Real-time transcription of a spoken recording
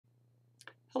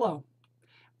Hello,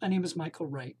 my name is Michael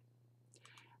Wright.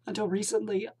 Until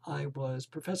recently, I was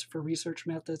Professor for Research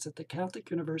Methods at the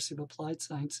Catholic University of Applied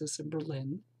Sciences in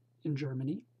Berlin, in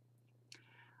Germany.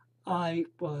 I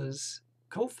was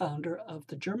co-founder of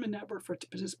the German Network for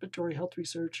Participatory Health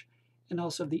Research and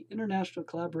also the International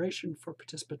Collaboration for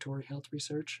Participatory Health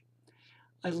Research.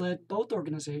 I led both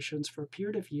organizations for a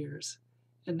period of years,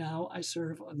 and now I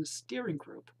serve on the steering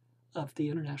group of the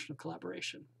international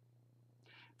collaboration.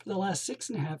 For the last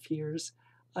 6.5 years,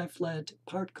 I've led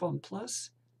PartCom Plus,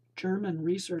 German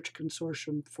Research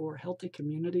Consortium for Healthy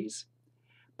Communities.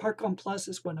 PartCom Plus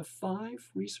is one of 5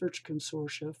 research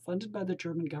consortia funded by the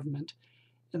German government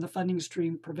in the funding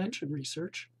stream Prevention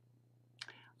Research.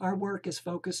 Our work is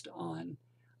focused on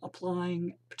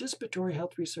applying participatory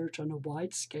health research on a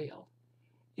wide scale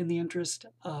in the interest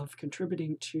of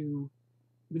contributing to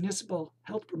municipal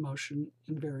health promotion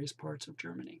in various parts of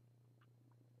Germany.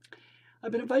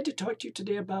 I've been invited to talk to you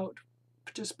today about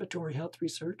participatory health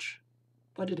research,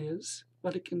 what it is,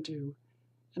 what it can do,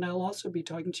 and I'll also be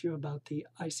talking to you about the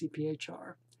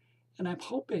ICPHR. And I'm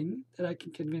hoping that I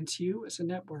can convince you as a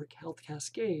network, Health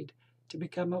CASCADE, to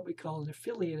become what we call an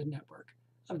affiliated network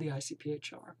of the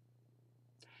ICPHR.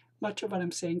 Much of what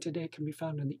I'm saying today can be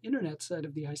found on the internet site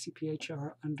of the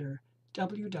ICPHR under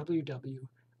www.icphr.org.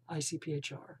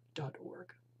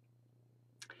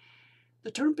 The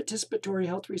term participatory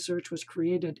health research was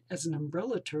created as an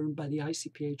umbrella term by the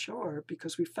ICPHR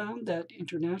because we found that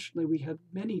internationally we have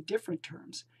many different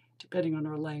terms depending on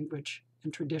our language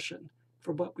and tradition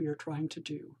for what we are trying to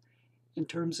do in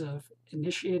terms of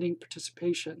initiating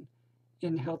participation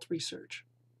in health research.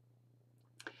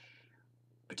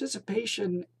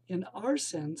 Participation in our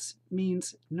sense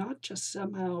means not just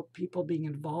somehow people being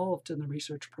involved in the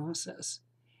research process,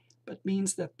 but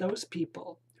means that those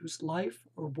people whose life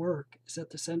or work is at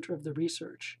the center of the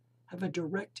research have a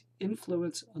direct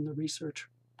influence on the research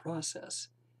process.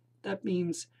 That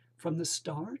means from the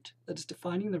start, that is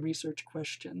defining the research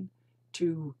question,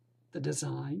 to the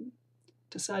design,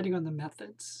 deciding on the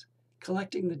methods,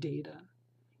 collecting the data,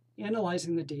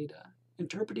 analyzing the data,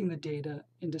 interpreting the data,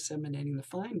 and disseminating the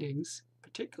findings,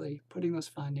 particularly putting those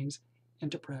findings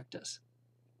into practice.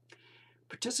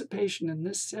 Participation in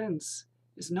this sense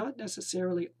is not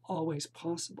necessarily always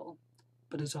possible,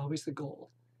 but is always the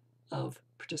goal of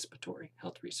participatory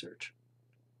health research.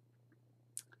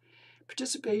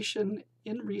 Participation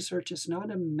in research is not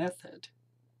a method,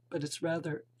 but it's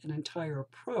rather an entire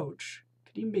approach. It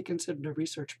could even be considered a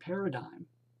research paradigm.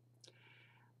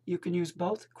 You can use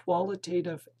both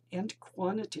qualitative and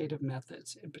quantitative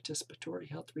methods in participatory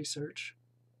health research.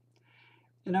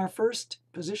 In our first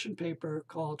position paper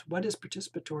called What is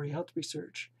Participatory Health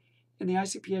Research? In the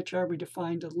ICPHR, we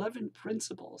defined 11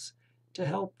 principles to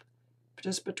help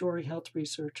participatory health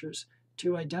researchers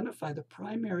to identify the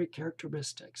primary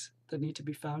characteristics that need to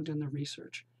be found in the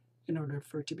research in order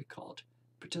for it to be called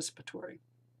participatory.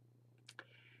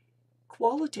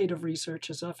 Qualitative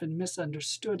research is often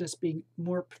misunderstood as being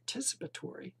more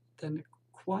participatory than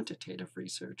quantitative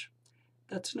research.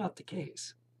 That's not the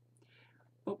case.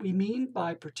 What we mean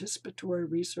by participatory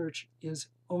research is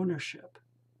ownership.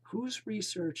 Whose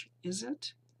research is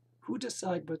it? Who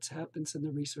decides what happens in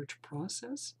the research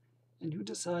process? And who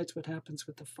decides what happens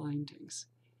with the findings?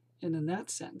 And in that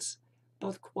sense,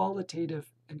 both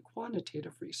qualitative and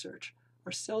quantitative research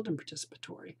are seldom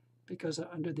participatory because they're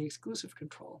under the exclusive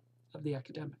control of the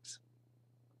academics.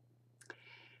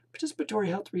 Participatory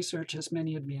health research has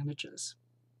many advantages.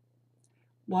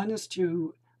 One is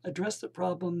to address the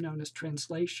problem known as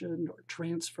translation or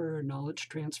transfer or knowledge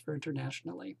transfer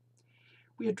internationally.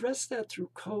 We address that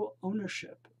through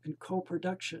co-ownership and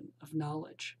co-production of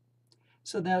knowledge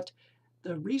so that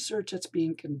the research that's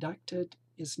being conducted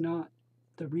is not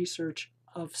the research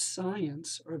of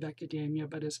science or of academia,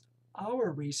 but is our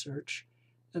research,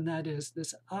 and that is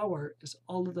this our is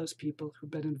all of those people who've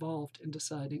been involved in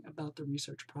deciding about the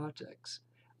research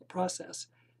process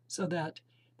so that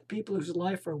the people whose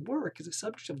life or work is a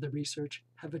subject of the research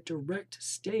have a direct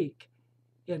stake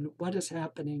in what is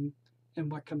happening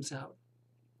and what comes out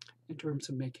in terms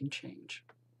of making change.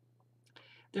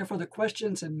 Therefore, the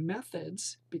questions and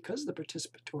methods, because the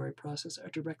participatory process, are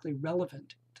directly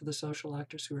relevant to the social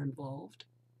actors who are involved.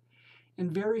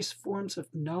 And various forms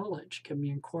of knowledge can be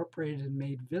incorporated and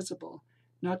made visible,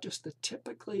 not just the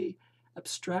typically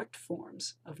abstract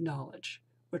forms of knowledge,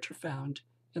 which are found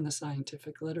in the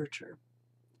scientific literature.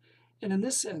 And in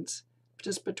this sense,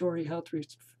 participatory health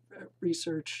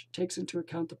research takes into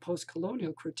account the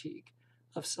post-colonial critique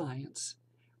of science,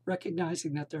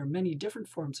 recognizing that there are many different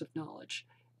forms of knowledge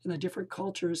and the different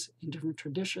cultures and different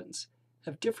traditions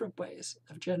have different ways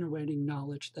of generating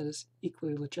knowledge that is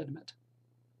equally legitimate.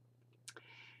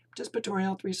 Participatory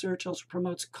health research also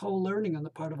promotes co-learning on the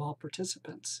part of all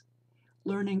participants,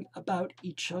 learning about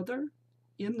each other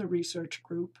in the research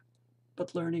group,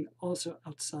 but learning also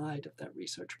outside of that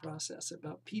research process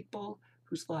about people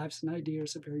whose lives and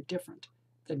ideas are very different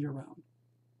than your own.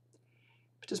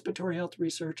 Participatory health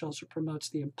research also promotes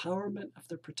the empowerment of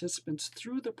the participants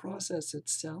through the process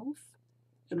itself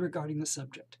and regarding the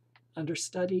subject. Under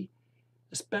study,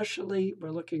 especially,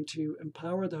 we're looking to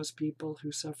empower those people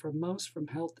who suffer most from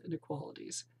health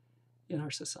inequalities in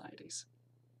our societies.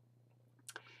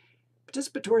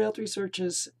 Participatory health research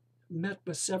is met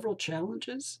with several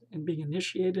challenges in being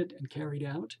initiated and carried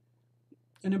out.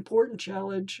 An important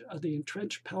challenge are the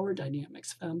entrenched power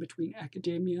dynamics found between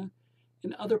academia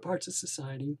and other parts of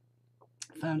society,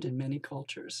 found in many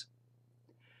cultures.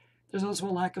 There's also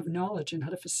a lack of knowledge in how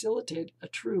to facilitate a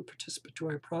true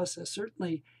participatory process.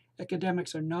 Certainly,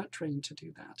 academics are not trained to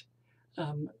do that.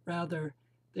 Rather,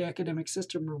 the academic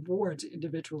system rewards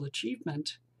individual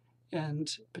achievement,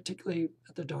 and particularly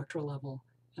at the doctoral level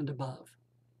and above.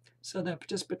 So that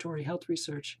participatory health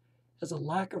research has a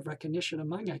lack of recognition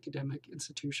among academic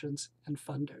institutions and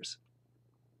funders.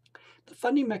 The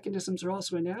funding mechanisms are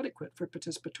also inadequate for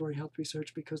participatory health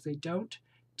research because they don't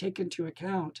take into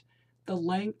account the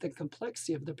length and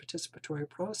complexity of the participatory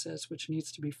process, which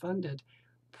needs to be funded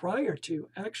prior to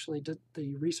actually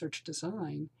the research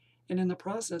design and in the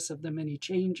process of the many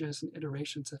changes and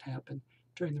iterations that happen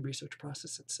during the research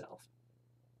process itself.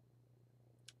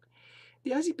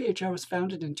 The ICPHR was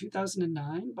founded in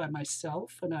 2009 by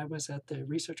myself, and I was at the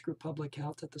Research Group Public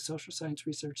Health at the Social Science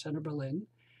Research Center, Berlin,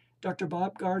 Dr.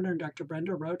 Bob Gardner and Dr.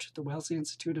 Brenda Roach at the Wellesley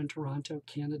Institute in Toronto,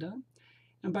 Canada,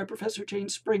 and by Professor Jane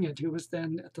Springett, who was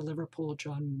then at the Liverpool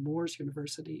John Moores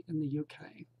University in the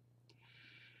UK.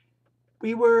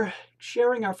 We were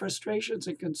sharing our frustrations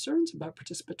and concerns about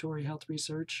participatory health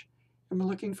research, and we're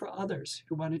looking for others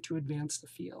who wanted to advance the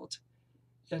field.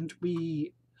 And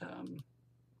we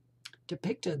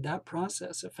depicted that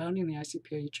process of founding the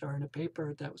ICPHR in a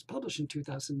paper that was published in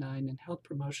 2009 in Health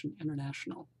Promotion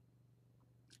International.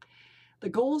 The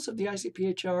goals of the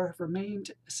ICPHR have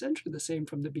remained essentially the same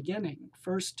from the beginning.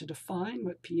 First, to define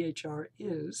what PHR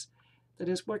is, that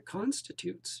is, what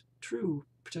constitutes true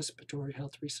participatory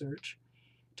health research.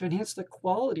 To enhance the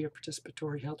quality of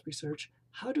participatory health research,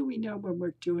 how do we know when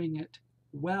we're doing it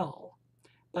well?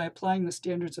 By applying the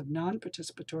standards of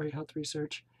non-participatory health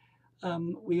research,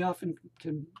 we often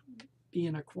can be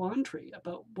in a quandary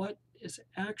about what is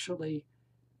actually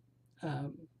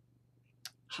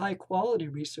high-quality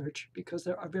research, because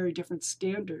there are very different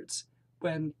standards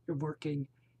when you're working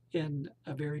in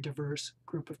a very diverse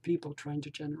group of people trying to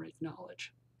generate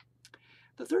knowledge.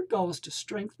 The third goal is to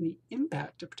strengthen the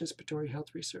impact of participatory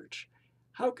health research.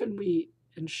 How can we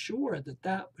ensure that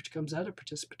that which comes out of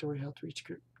participatory health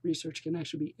research can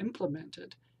actually be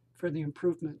implemented for the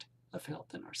improvement of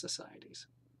health in our societies?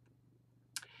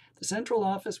 The central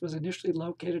office was initially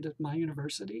located at my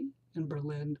university in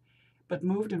Berlin, but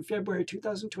moved in February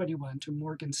 2021 to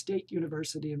Morgan State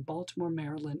University in Baltimore,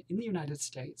 Maryland, in the United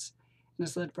States, and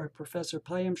is led by Professor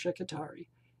Payam Shekatari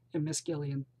and Miss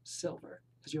Gillian Silver,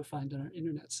 as you'll find on our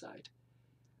internet site.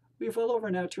 We have well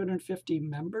over now 250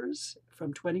 members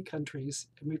from 20 countries,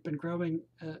 and we've been growing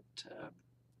at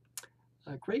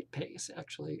a great pace,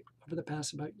 actually, over the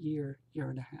past about year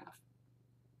and a half.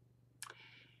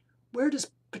 Where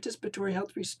does participatory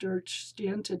health research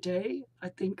stand today? I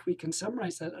think we can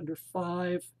summarize that under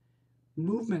 5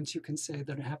 movements, you can say,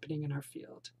 that are happening in our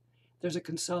field. There's a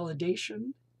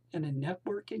consolidation and a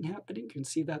networking happening. You can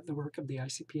see that in the work of the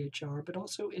ICPHR, but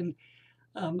also in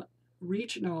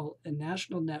regional and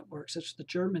national networks, such as the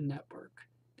German network,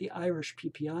 the Irish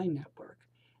PPI network,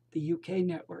 the UK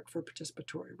network for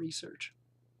participatory research.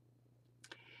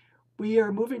 We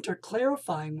are moving to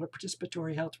clarifying what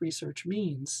participatory health research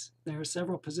means. There are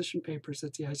several position papers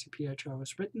that the ICPHR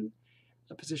has written,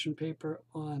 a position paper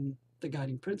on the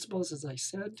guiding principles, as I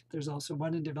said. There's also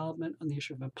one in development on the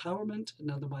issue of empowerment,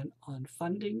 another one on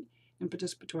funding in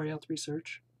participatory health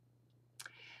research.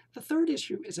 The third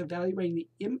issue is evaluating the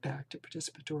impact of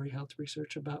participatory health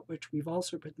research, about which we've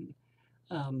also written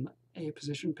a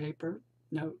position paper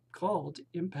called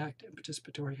Impact in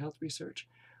Participatory Health Research.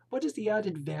 What is the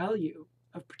added value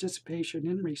of participation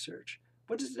in research?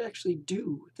 What does it actually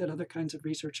do that other kinds of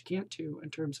research can't do in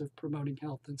terms of promoting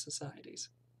health in societies?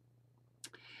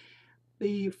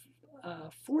 The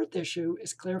fourth issue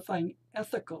is clarifying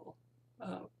ethical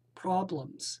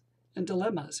problems and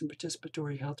dilemmas in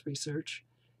participatory health research,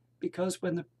 because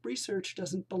when the research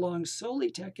doesn't belong solely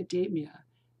to academia,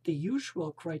 the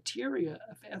usual criteria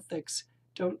of ethics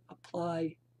don't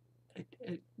apply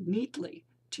neatly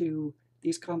to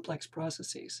these complex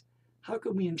processes? How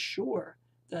can we ensure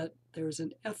that there's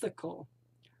an ethical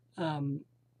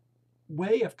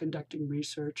way of conducting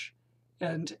research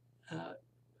and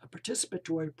a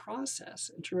participatory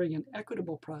process, ensuring an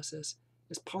equitable process,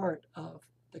 is part of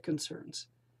the concerns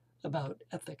about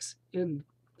ethics in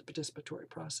the participatory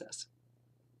process.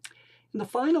 And the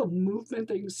final movement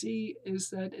that you see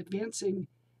is that advancing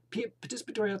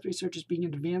participatory health research is being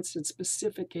advanced in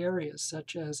specific areas,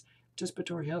 such as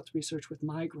participatory health research with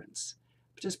migrants,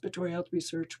 participatory health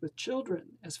research with children,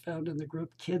 as found in the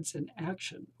group Kids in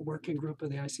Action, a working group of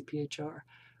the ICPHR,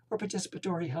 or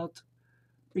participatory health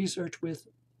research with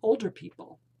older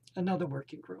people, another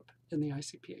working group in the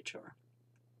ICPHR.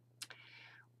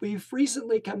 We've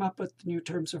recently come up with new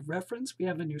terms of reference. We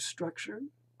have a new structure.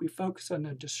 We focus on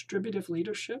a distributive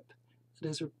leadership that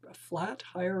is a flat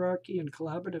hierarchy and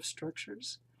collaborative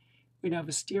structures. We now have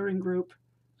a steering group,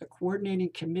 a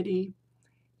coordinating committee,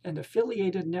 and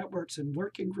affiliated networks and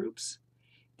working groups.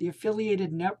 The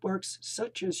affiliated networks,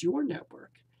 such as your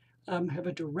network, have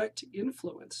a direct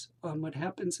influence on what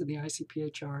happens in the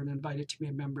ICPHR and invited to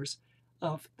be members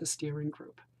of the steering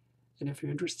group. And if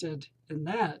you're interested in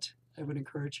that, I would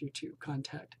encourage you to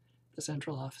contact the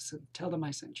central office and tell them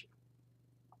I sent you.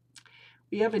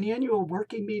 We have an annual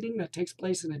working meeting that takes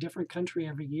place in a different country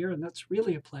every year, and that's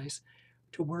really a place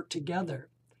to work together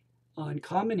on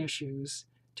common issues,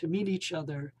 to meet each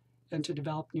other, and to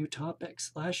develop new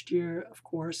topics. Last year, of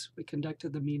course, we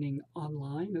conducted the meeting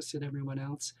online, as did everyone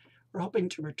else. We're hoping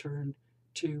to return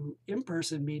to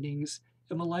in-person meetings,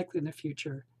 and will likely in the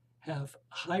future have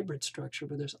a hybrid structure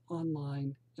where there's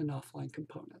online and offline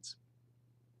components.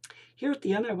 Here at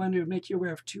the end, I wanted to make you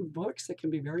aware of two books that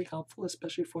can be very helpful,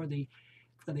 especially for the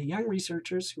young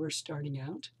researchers who are starting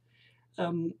out.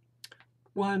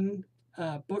 One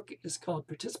book is called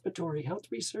Participatory Health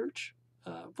Research,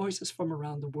 Voices from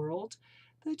Around the World.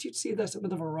 That you'd see that some of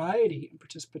the variety in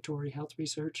participatory health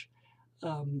research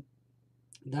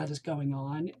that is going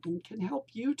on, and can help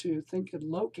you to think and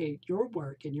locate your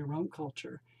work in your own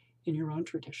culture, in your own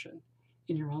tradition,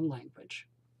 in your own language.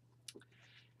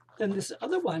 And this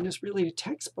other one is really a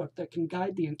textbook that can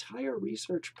guide the entire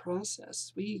research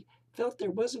process. We felt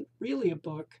there wasn't really a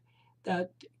book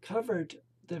that covered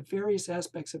the various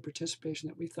aspects of participation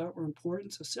that we thought were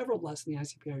important. So several of us in the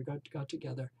ICPR got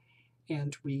together,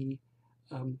 and we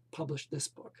published this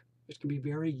book, which can be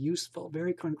very useful,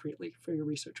 very concretely, for your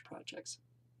research projects.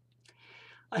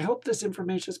 I hope this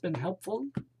information has been helpful.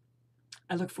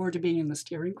 I look forward to being in the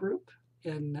steering group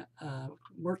and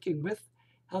working with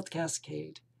Health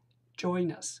Cascade.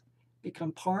 Join us.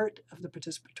 Become part of the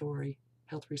participatory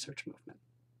health research movement.